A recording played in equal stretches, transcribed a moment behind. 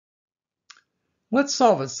Let's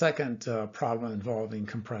solve a second problem involving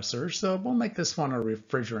compressors. So we'll make this one a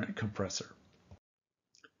refrigerant compressor.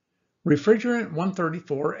 Refrigerant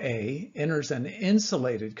 134A enters an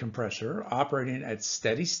insulated compressor operating at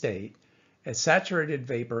steady state at saturated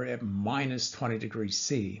vapor at minus 20 degrees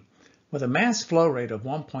C with a mass flow rate of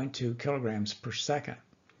 1.2 kilograms per second.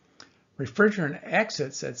 Refrigerant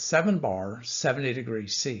exits at 7 bar, 70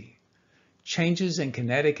 degrees C. Changes in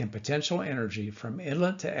kinetic and potential energy from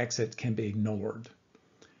inlet to exit can be ignored.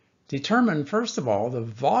 Determine, first of all, the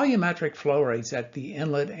volumetric flow rates at the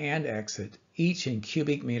inlet and exit, each in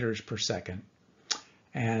cubic meters per second.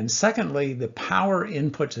 And secondly, the power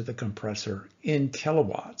input to the compressor in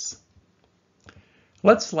kilowatts.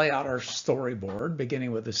 Let's lay out our storyboard,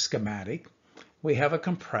 beginning with a schematic. We have a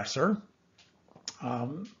compressor.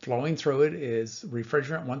 Flowing through it is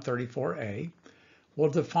refrigerant 134A. We'll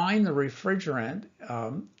define the refrigerant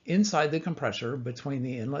inside the compressor between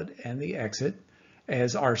the inlet and the exit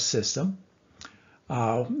as our system.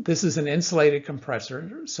 This is an insulated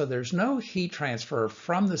compressor, so there's no heat transfer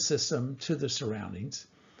from the system to the surroundings,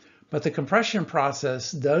 but the compression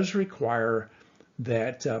process does require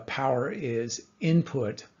that power is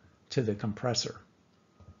input to the compressor.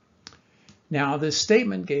 Now, this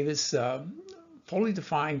statement gave us fully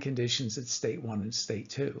defined conditions at state 1 and state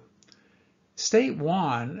 2. State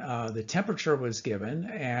 1, the temperature was given,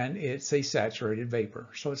 and it's a saturated vapor,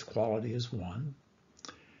 so its quality is 1.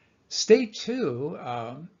 State 2,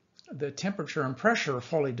 the temperature and pressure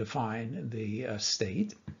fully define the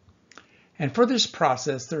state. And for this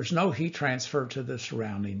process, there's no heat transfer to the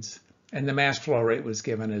surroundings, and the mass flow rate was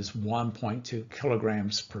given as 1.2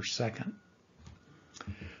 kilograms per second.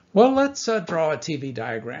 Well, let's draw a TV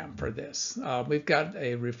diagram for this. We've got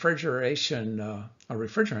a refrigerant,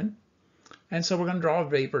 and so we're going to draw a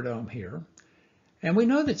vapor dome here. And we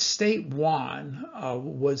know that state 1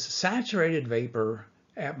 was saturated vapor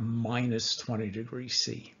at minus 20 degrees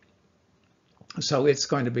C. So it's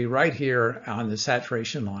going to be right here on the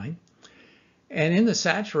saturation line. And in the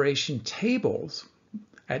saturation tables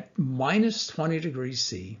at minus 20 degrees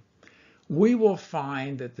C, we will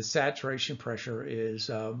find that the saturation pressure is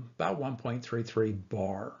about 1.33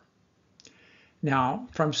 bar. Now,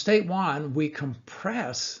 from state 1, we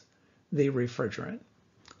compress the refrigerant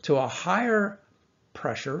to a higher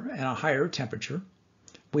pressure and a higher temperature.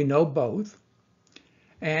 We know both.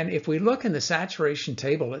 And if we look in the saturation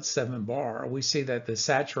table at 7 bar, we see that the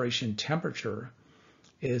saturation temperature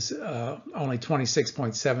is only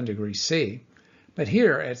 26.7 degrees C. But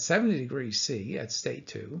here at 70 degrees C at state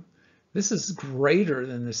 2, this is greater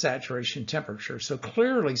than the saturation temperature. So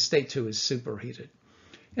clearly state 2 is superheated.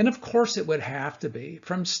 And of course it would have to be.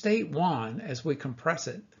 From state 1, as we compress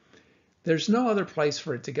it, there's no other place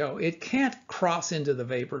for it to go. It can't cross into the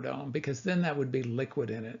vapor dome because then that would be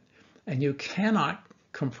liquid in it. And you cannot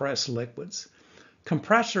compress liquids.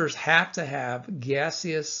 Compressors have to have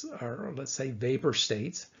gaseous, or let's say vapor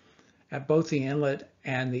states, at both the inlet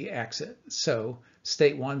and the exit. So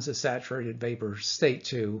state 1's a saturated vapor, state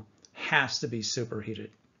 2 has to be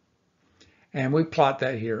superheated. And we plot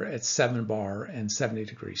that here at 7 bar and 70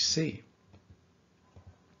 degrees C.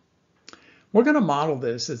 We're going to model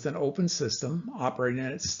this as an open system operating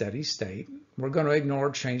at steady state. We're going to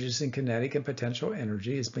ignore changes in kinetic and potential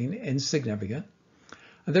energy as being insignificant.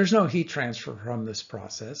 There's no heat transfer from this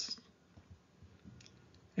process.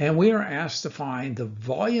 And we are asked to find the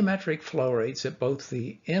volumetric flow rates at both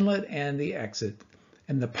the inlet and the exit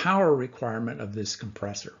and the power requirement of this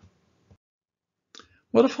compressor.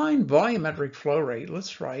 Well, to find volumetric flow rate,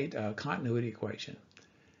 let's write a continuity equation.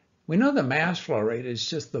 We know the mass flow rate is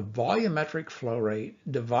just the volumetric flow rate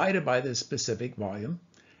divided by the specific volume,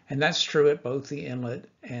 and that's true at both the inlet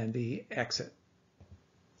and the exit.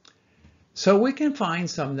 So we can find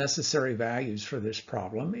some necessary values for this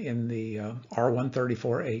problem in the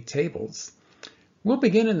R134A tables. We'll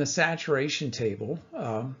begin in the saturation table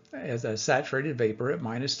as a saturated vapor at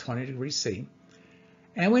minus 20 degrees C.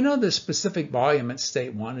 And we know the specific volume at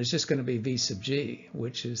state 1 is just going to be V sub G,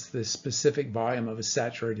 which is the specific volume of a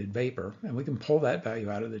saturated vapor. And we can pull that value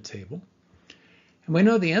out of the table. And we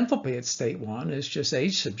know the enthalpy at state 1 is just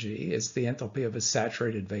H sub G. It's the enthalpy of a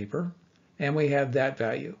saturated vapor. And we have that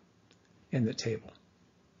value in the table.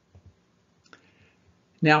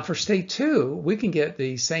 Now for state 2, we can get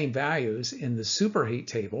the same values in the superheat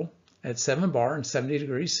table at 7 bar and 70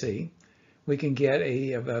 degrees C. We can get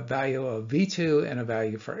a value of V2 and a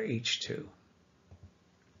value for H2.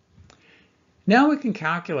 Now we can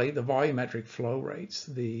calculate the volumetric flow rates.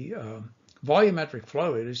 The volumetric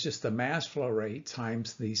flow rate is just the mass flow rate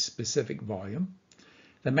times the specific volume.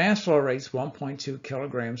 The mass flow rate is 1.2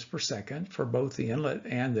 kilograms per second for both the inlet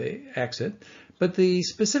and the exit, but the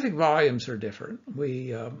specific volumes are different.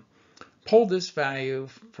 We pulled this value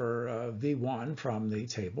for V1 from the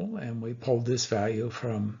table, and we pulled this value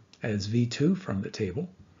as V2 from the table.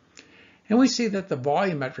 And we see that the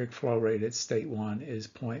volumetric flow rate at state 1 is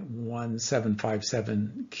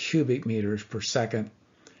 0.1757 cubic meters per second,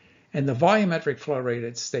 and the volumetric flow rate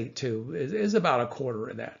at state 2 is about a quarter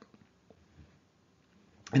of that.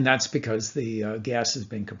 And that's because the gas has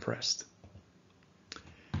been compressed.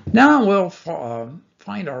 Now we'll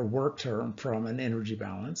find our work term from an energy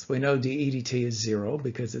balance. We know dEdt is 0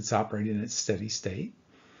 because it's operating at steady state.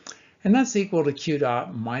 And that's equal to Q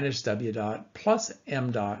dot minus W dot plus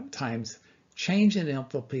M dot times change in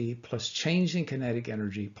enthalpy plus change in kinetic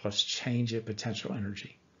energy plus change in potential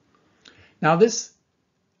energy. Now this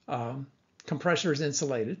compressor is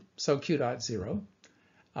insulated, so Q dot 0.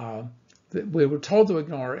 We were told to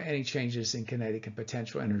ignore any changes in kinetic and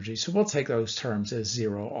potential energy, so we'll take those terms as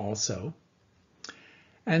 0 also.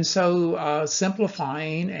 And so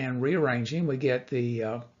simplifying and rearranging, we get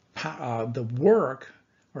the work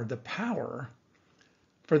or the power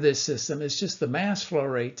for this system is just the mass flow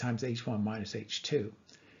rate times H1 minus H2.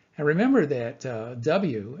 And remember that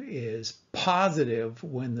W is positive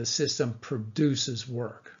when the system produces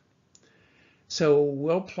work. So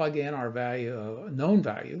we'll plug in our value, known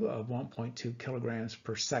value of 1.2 kilograms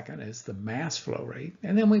per second as the mass flow rate,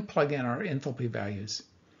 and then we plug in our enthalpy values.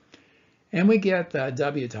 And we get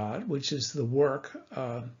W dot, which is the work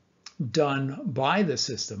done by the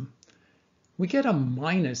system. We get a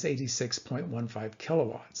minus 86.15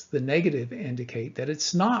 kilowatts. The negative indicate that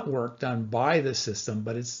it's not work done by the system,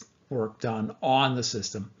 but it's work done on the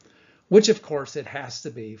system, which of course it has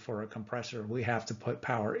to be for a compressor. We have to put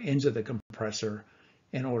power into the compressor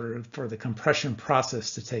in order for the compression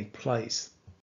process to take place.